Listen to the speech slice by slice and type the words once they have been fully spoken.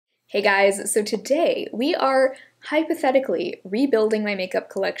Hey guys, so today we are hypothetically rebuilding my makeup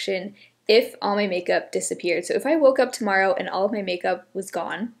collection if all my makeup disappeared. So if I woke up tomorrow and all of my makeup was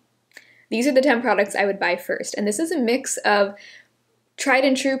gone, these are the 10 products I would buy first. And this is a mix of tried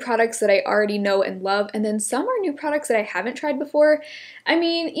and true products that I already know and love, and then some are new products that I haven't tried before. I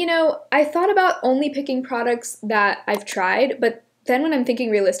mean, I thought about only picking products that I've tried, but then when I'm thinking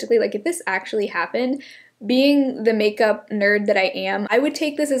realistically, like if this actually happened, being the makeup nerd that I am, I would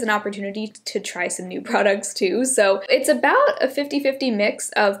take this as an opportunity to try some new products too. So it's about a 50-50 mix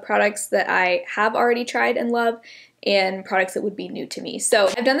of products that I have already tried and love and products that would be new to me. So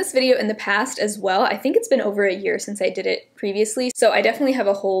I've done this video in the past as well. I think it's been over a year since I did it previously, so I definitely have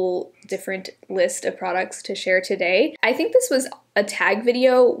a whole different list of products to share today. I think this was a tag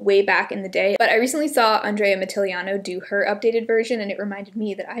video way back in the day, but I recently saw Andrea Mattiliano do her updated version and it reminded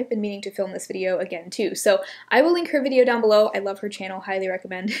me that I've been meaning to film this video again too. So I will link her video down below. I love her channel, highly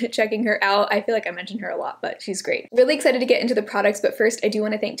recommend checking her out. I feel like I mention her a lot, but she's great. Really excited to get into the products, but first I do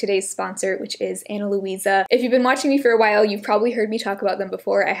want to thank today's sponsor, which is Ana Luisa. If you've been watching me for a while, you've probably heard me talk about them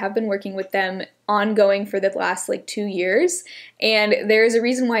before. I have been working with them ongoing for the last 2 years, and there's a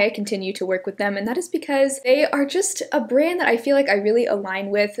reason why I continue to work with them, and that is because they are just a brand that I feel like I really align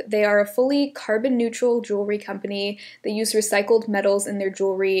with. They are a fully carbon neutral jewelry company. They use recycled metals in their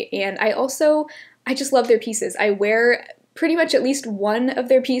jewelry, and I just love their pieces. I wear pretty much at least one of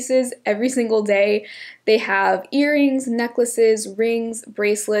their pieces every single day. They have earrings, necklaces, rings,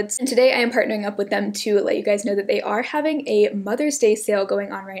 bracelets, and today I am partnering up with them to let you guys know that they are having a Mother's Day sale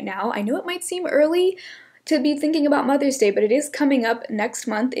going on right now. I know it might seem early to be thinking about Mother's Day, but it is coming up next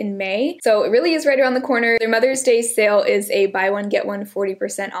month in May, so it really is right around the corner. Their Mother's Day sale is a buy one get one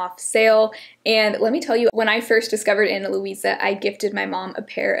 40% off sale, and let me tell you, when I first discovered Ana Luisa, I gifted my mom a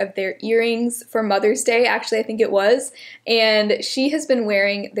pair of their earrings for Mother's Day, actually I think it was, and she has been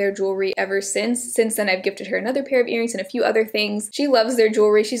wearing their jewelry ever since. Since then I've gifted her another pair of earrings and a few other things. She loves their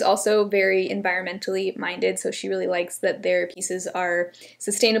jewelry. She's also very environmentally minded, so she really likes that their pieces are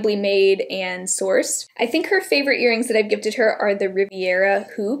sustainably made and sourced. I think her favorite earrings that I've gifted her are the Riviera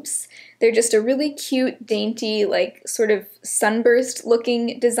hoops. They're just a really cute, dainty, sort of sunburst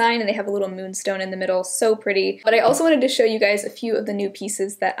looking design, and they have a little moonstone in the middle, so pretty. But I also wanted to show you guys a few of the new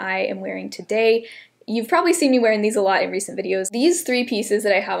pieces that I am wearing today. You've probably seen me wearing these a lot in recent videos. These 3 pieces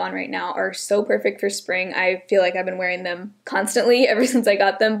that I have on right now are so perfect for spring. I feel like I've been wearing them constantly ever since I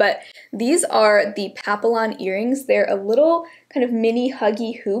got them, but these are the Papillon earrings. They're a little kind of mini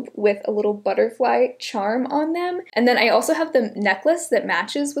huggy hoop with a little butterfly charm on them. And then I also have the necklace that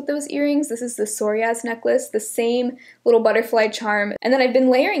matches with those earrings. This is the Souryaz necklace, the same little butterfly charm. And then I've been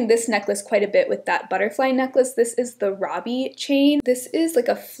layering this necklace quite a bit with that butterfly necklace. This is the Robby chain. This is like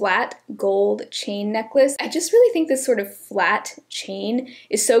a flat gold chain necklace. I just really think this sort of flat chain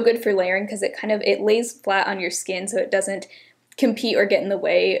is so good for layering because it lays flat on your skin so it doesn't compete or get in the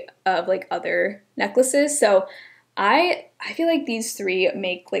way of other necklaces. So I feel like these 3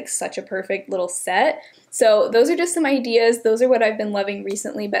 make such a perfect little set. So those are just some ideas. Those are what I've been loving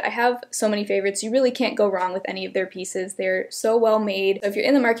recently, but I have so many favorites. You really can't go wrong with any of their pieces. They're so well made. So if you're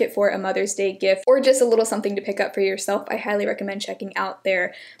in the market for a Mother's Day gift or just a little something to pick up for yourself, I highly recommend checking out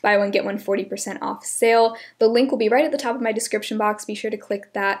their buy one get one 40% off sale. The link will be right at the top of my description box. Be sure to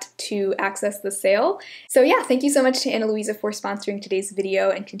click that to access the sale. So yeah, thank you so much to Ana Luisa for sponsoring today's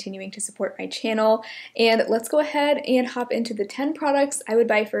video and continuing to support my channel. And let's go ahead and hop into the 10 products I would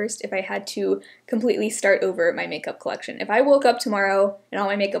buy first if I had to completely start over my makeup collection. If I woke up tomorrow and all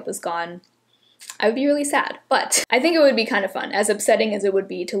my makeup was gone, I would be really sad, but I think it would be kind of fun. As upsetting as it would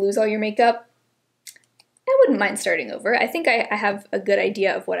be to lose all your makeup, I wouldn't mind starting over. I think I have a good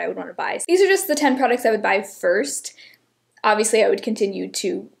idea of what I would want to buy. So these are just the 10 products I would buy first. Obviously, I would continue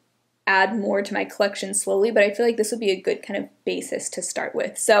to add more to my collection slowly, but I feel like this would be a good kind of basis to start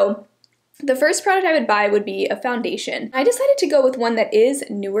with. So the first product I would buy would be a foundation. I decided to go with one that is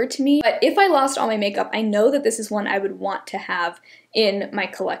newer to me, but if I lost all my makeup, I know that this is one I would want to have in my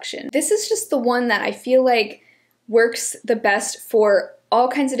collection. This is just the one that I feel like works the best for all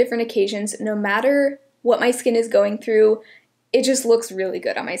kinds of different occasions. No matter what my skin is going through, it just looks really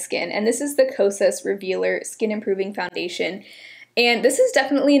good on my skin. And this is the Kosas Revealer Skin Improving Foundation. And this is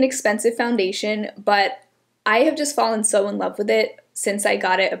definitely an expensive foundation, but I have just fallen so in love with it since I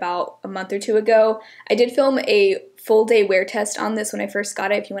got it about a month or 2 ago. I did film a full day wear test on this when I first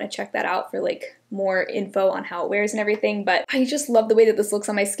got it if you want to check that out for more info on how it wears and everything, but I just love the way that this looks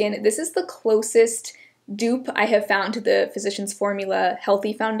on my skin. This is the closest dupe I have found to the Physicians Formula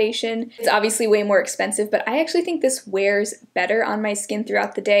Healthy Foundation. It's obviously way more expensive, but I actually think this wears better on my skin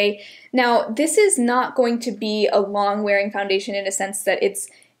throughout the day. Now, this is not going to be a long wearing foundation in a sense that it's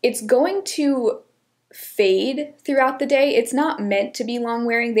it's going to fade throughout the day. It's not meant to be long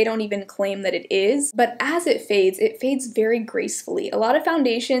wearing. They don't even claim that it is. But as it fades very gracefully. A lot of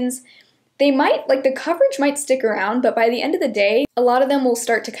foundations, they might, like the coverage might stick around, but by the end of the day, a lot of them will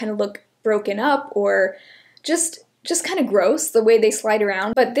start to kind of look broken up or just kind of gross the way they slide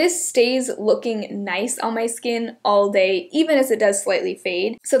around. But this stays looking nice on my skin all day, even as it does slightly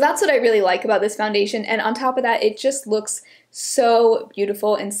fade. So that's what I really like about this foundation. And on top of that, it just looks so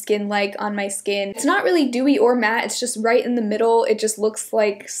beautiful and skin-like on my skin. It's not really dewy or matte, it's just right in the middle. It just looks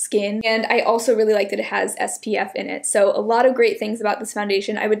like skin. And I also really like that it has SPF in it. So a lot of great things about this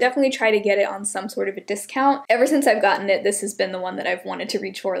foundation. I would definitely try to get it on some sort of a discount. Ever since I've gotten it, this has been the one that I've wanted to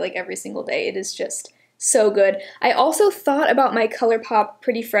reach for like every single day. It is just so good. I also thought about my ColourPop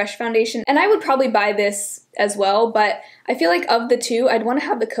Pretty Fresh foundation, and I would probably buy this as well, but I feel like of the two, I'd want to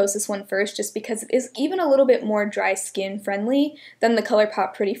have the Kosas one first just because it is even a little bit more dry skin friendly than the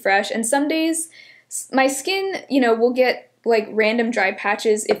ColourPop Pretty Fresh. And some days my skin, you know, will get like random dry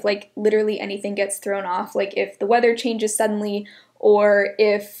patches if like literally anything gets thrown off, like if the weather changes suddenly or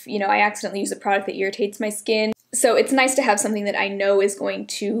if, you know, I accidentally use a product that irritates my skin. So it's nice to have something that I know is going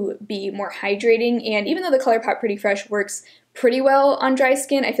to be more hydrating, and even though the ColourPop Pretty Fresh works pretty well on dry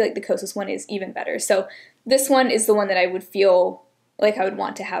skin, I feel like the Kosas one is even better. So this one is the one that I would feel like I would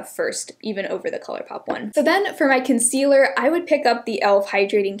want to have first, even over the ColourPop one. So then for my concealer, I would pick up the e.l.f.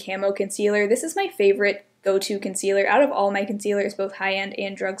 Hydrating Camo Concealer. This is my favorite go-to concealer out of all my concealers, both high-end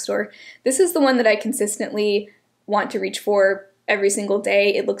and drugstore. This is the one that I consistently want to reach for every single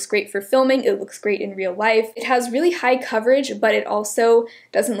day. It looks great for filming, it looks great in real life. It has really high coverage, but it also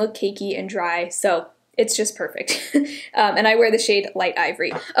doesn't look cakey and dry, so it's just perfect. And I wear the shade Light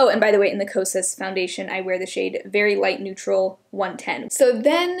Ivory. Oh, and by the way, in the Kosas foundation, I wear the shade Very Light Neutral 110. So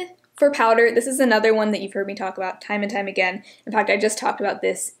then for powder, this is another one that you've heard me talk about time and time again. In fact, I just talked about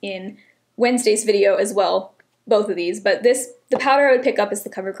this in Wednesday's video as well, both of these, but the powder I would pick up is the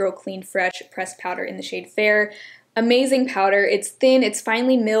CoverGirl Clean Fresh Pressed Powder in the shade Fair. Amazing powder. It's thin, it's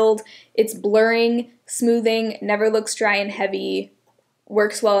finely milled, it's blurring, smoothing, never looks dry and heavy,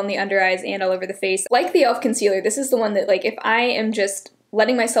 works well on the under eyes and all over the face. Like the e.l.f. concealer, this is the one that, like, if I am just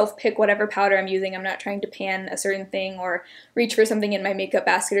letting myself pick whatever powder I'm using, I'm not trying to pan a certain thing or reach for something in my makeup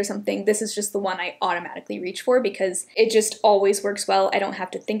basket or something, this is just the one I automatically reach for because it just always works well. I don't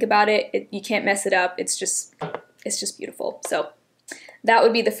have to think about it. You can't mess it up. It's just beautiful. So that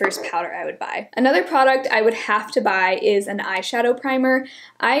would be the first powder I would buy. Another product I would have to buy is an eyeshadow primer.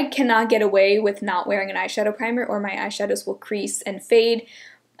 I cannot get away with not wearing an eyeshadow primer or my eyeshadows will crease and fade.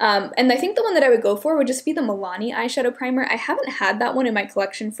 And I think the one that I would go for would just be the Milani eyeshadow primer. I haven't had that one in my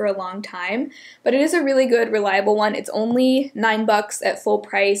collection for a long time, but it is a really good, reliable one. It's only $9 at full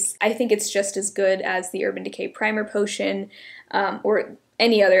price. I think it's just as good as the Urban Decay Primer Potion or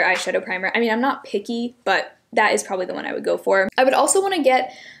any other eyeshadow primer. I mean, I'm not picky, but that is probably the one I would go for. I would also want to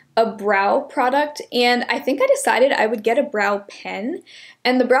get a brow product, and I think I decided I would get a brow pen.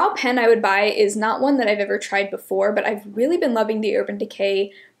 And the brow pen I would buy is not one that I've ever tried before, but I've really been loving the Urban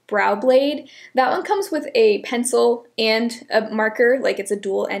Decay Brow Blade. That one comes with a pencil and a marker, like it's a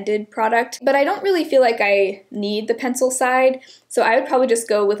dual-ended product, but I don't really feel like I need the pencil side, so I would probably just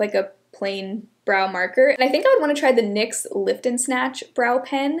go with like a plain brow marker. And I think I would want to try the NYX Lift and Snatch brow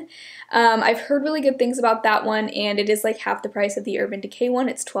pen. I've heard really good things about that one, and it is like half the price of the Urban Decay one.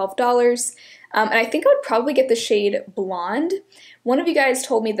 It's $12. And I think I would probably get the shade Blonde. One of you guys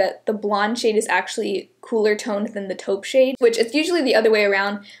told me that the blonde shade is actually cooler toned than the taupe shade, which it's usually the other way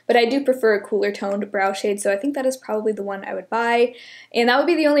around, but I do prefer a cooler toned brow shade, so I think that is probably the one I would buy. And that would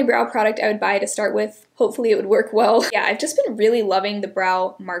be the only brow product I would buy to start with. Hopefully it would work well. Yeah, I've just been really loving the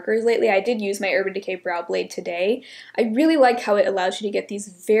brow markers lately. I did use my Urban Decay Brow Blade today. I really like how it allows you to get these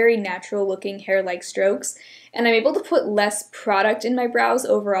very natural looking hair-like strokes, and I'm able to put less product in my brows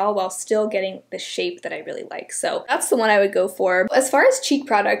overall while still getting the shape that I really like. So that's the one I would go for. As far as cheek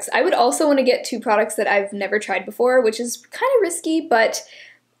products, I would also want to get two products that I've never tried before, which is kind of risky, but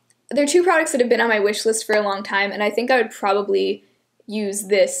they're two products that have been on my wish list for a long time, and I think I would probably use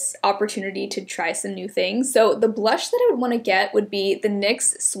this opportunity to try some new things. So the blush that I would want to get would be the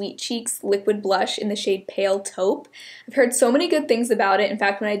NYX Sweet Cheeks Liquid Blush in the shade Pale Taupe. I've heard so many good things about it. In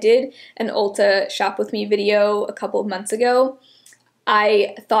fact, when I did an Ulta Shop With Me video a couple of months ago,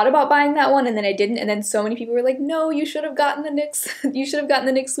 I thought about buying that one and then I didn't, and then so many people were like, no, you should have gotten the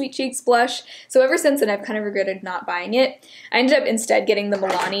NYX Sweet Cheeks blush. So ever since then, I've kind of regretted not buying it. I ended up instead getting the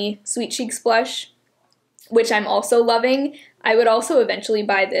Milani Sweet Cheeks blush, which I'm also loving. I would also eventually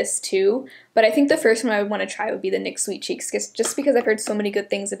buy this too, but I think the first one I would want to try would be the NYX Sweet Cheeks, just because I've heard so many good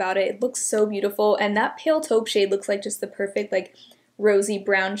things about it. It looks so beautiful, and that Pale Taupe shade looks like just the perfect, like, rosy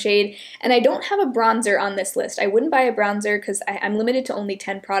brown shade. And I don't have a bronzer on this list. I wouldn't buy a bronzer because I'm limited to only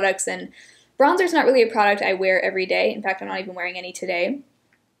 10 products, and bronzer's not really a product I wear every day. In fact, I'm not even wearing any today.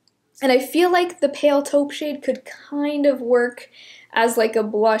 And I feel like the pale taupe shade could kind of work as like a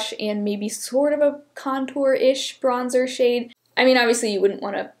blush and maybe sort of a contour-ish bronzer shade. I mean, obviously you wouldn't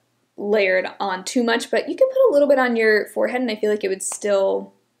want to layer it on too much, but you can put a little bit on your forehead and I feel like it would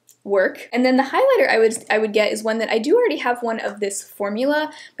still work. And then the highlighter I would get is one that I do already have one of this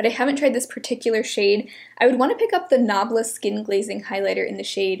formula, but I haven't tried this particular shade. I would want to pick up the Nabla Skin Glazing Highlighter in the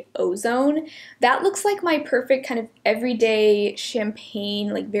shade Ozone. That looks like my perfect kind of everyday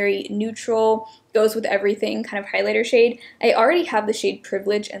champagne, like very neutral, goes with everything kind of highlighter shade. I already have the shade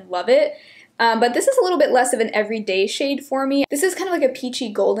Privilege and love it. But this is a little bit less of an everyday shade for me. This is kind of like a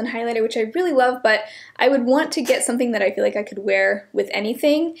peachy golden highlighter, which I really love, but I would want to get something that I feel like I could wear with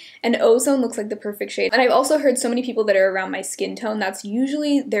anything, and Ozone looks like the perfect shade. And I've also heard so many people that are around my skin tone, that's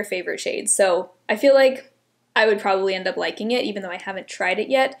usually their favorite shade, so I feel like I would probably end up liking it, even though I haven't tried it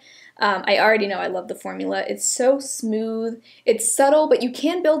yet. I already know I love the formula. It's so smooth, it's subtle, but you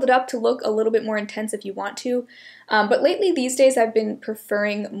can build it up to look a little bit more intense if you want to. But lately, these days, I've been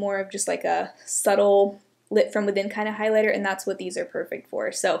preferring more of just like a subtle lit from within kind of highlighter, and that's what these are perfect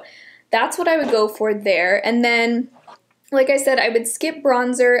for. So that's what I would go for there. And then, like I said, I would skip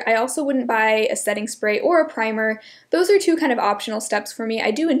bronzer. I also wouldn't buy a setting spray or a primer. Those are two kind of optional steps for me.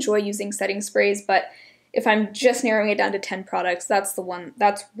 I do enjoy using setting sprays, but if I'm just narrowing it down to 10 products, that's one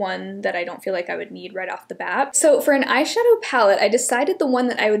that I don't feel like I would need right off the bat. So for an eyeshadow palette, I decided the one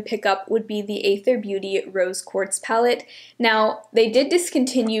that I would pick up would be the Aether Beauty Rose Quartz palette. Now, they did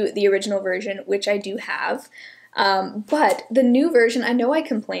discontinue the original version, which I do have, but the new version, I know I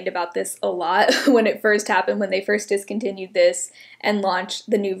complained about this a lot when it first happened, when they first discontinued this and launched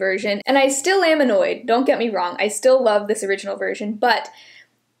the new version, and I still am annoyed, don't get me wrong, I still love this original version, but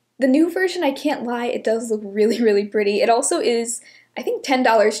the new version, I can't lie, it does look really, really pretty. It also is, I think,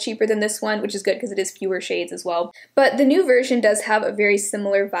 $10 cheaper than this one, which is good because it is fewer shades as well. But the new version does have a very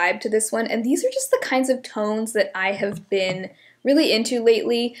similar vibe to this one, and these are just the kinds of tones that I have been really into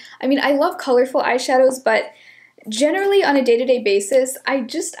lately. I mean, I love colorful eyeshadows, but generally on a day-to-day basis,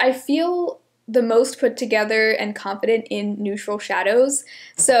 I feel the most put together and confident in neutral shadows.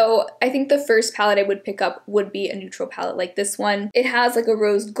 So I think the first palette I would pick up would be a neutral palette like this one. It has like a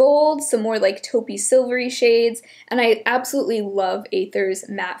rose gold, some more like taupey silvery shades, and I absolutely love Aether's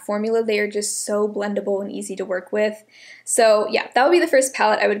matte formula. They are just so blendable and easy to work with. So yeah, that would be the first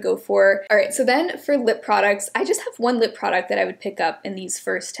palette I would go for. Alright, so then for lip products, I just have one lip product that I would pick up in these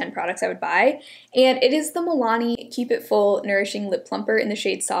first 10 products I would buy, and it is the Milani Keep It Full Nourishing Lip Plumper in the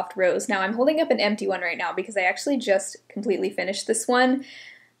shade Soft Rose. Now I'm holding up an empty one right now because I actually just completely finished this one,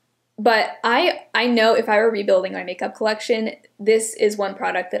 but I know if I were rebuilding my makeup collection, this is one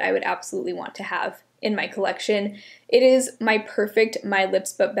product that I would absolutely want to have in my collection. It is my perfect My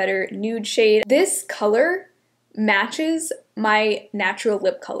Lips But Better nude shade. This color matches my natural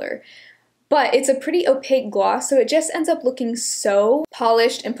lip color, but it's a pretty opaque gloss, so it just ends up looking so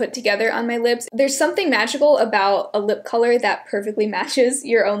polished and put together on my lips. There's something magical about a lip color that perfectly matches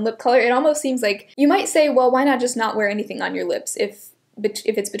your own lip color. It almost seems like, you might say, well, why not just not wear anything on your lips if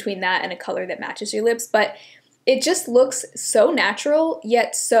it's between that and a color that matches your lips, but it just looks so natural,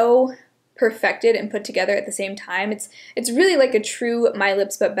 yet so perfected and put together at the same time. It's really like a true My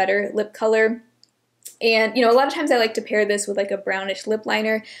Lips But Better lip color. And, you know, a lot of times I like to pair this with like a brownish lip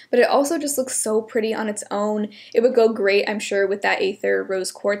liner, but it also just looks so pretty on its own. It would go great, I'm sure, with that Aether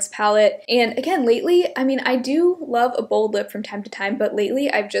Rose Quartz palette. And again, lately, I mean, I do love a bold lip from time to time, but lately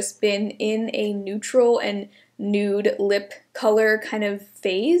I've just been in a neutral and nude lip color kind of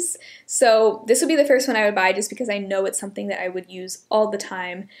phase. So this would be the first one I would buy just because I know it's something that I would use all the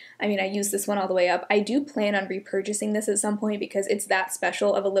time. I mean, I use this one all the way up. I do plan on repurchasing this at some point because it's that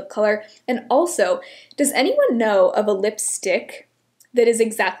special of a lip color. And also, does anyone know of a lipstick that is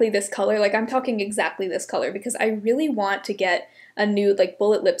exactly this color? Like, I'm talking exactly this color, because I really want to get a nude, like,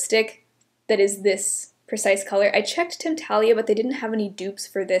 bullet lipstick that is this precise color. I checked Timtalia, but they didn't have any dupes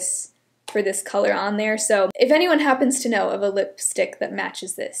for this color on there. So if anyone happens to know of a lipstick that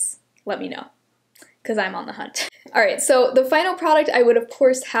matches this, let me know, because I'm on the hunt. Alright, so the final product I would of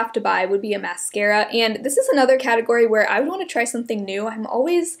course have to buy would be a mascara, and this is another category where I would want to try something new. I'm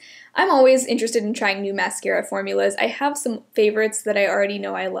always interested in trying new mascara formulas. I have some favorites that I already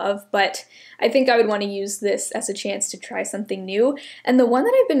know I love, but I think I would want to use this as a chance to try something new. And the one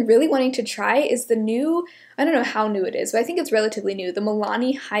that I've been really wanting to try is the new, I don't know how new it is, but I think it's relatively new, the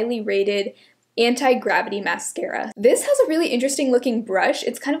Milani Highly Rated Anti-Gravity Mascara. This has a really interesting looking brush.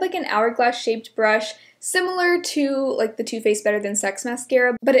 It's kind of like an hourglass shaped brush, similar to like the Too Faced Better Than Sex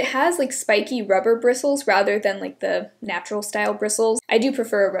mascara, but it has like spiky rubber bristles rather than like the natural style bristles. I do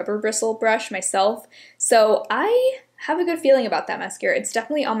prefer a rubber bristle brush myself, so I have a good feeling about that mascara. It's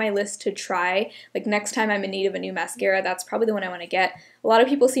definitely on my list to try. Like next time I'm in need of a new mascara, that's probably the one I want to get. A lot of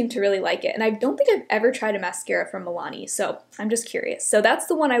people seem to really like it, and I don't think I've ever tried a mascara from Milani, so I'm just curious. So that's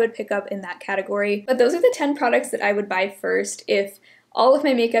the one I would pick up in that category. But those are the 10 products that I would buy first if all of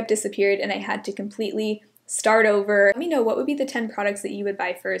my makeup disappeared and I had to completely start over. Let me know what would be the 10 products that you would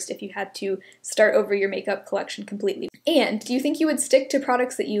buy first if you had to start over your makeup collection completely. And do you think you would stick to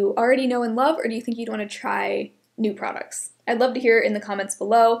products that you already know and love, or do you think you'd want to try new products? I'd love to hear in the comments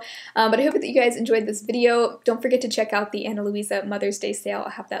below, but I hope that you guys enjoyed this video. Don't forget to check out the Ana Luisa Mother's Day sale.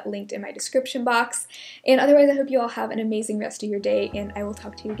 I'll have that linked in my description box. And otherwise, I hope you all have an amazing rest of your day, and I will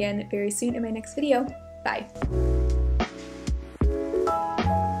talk to you again very soon in my next video. Bye.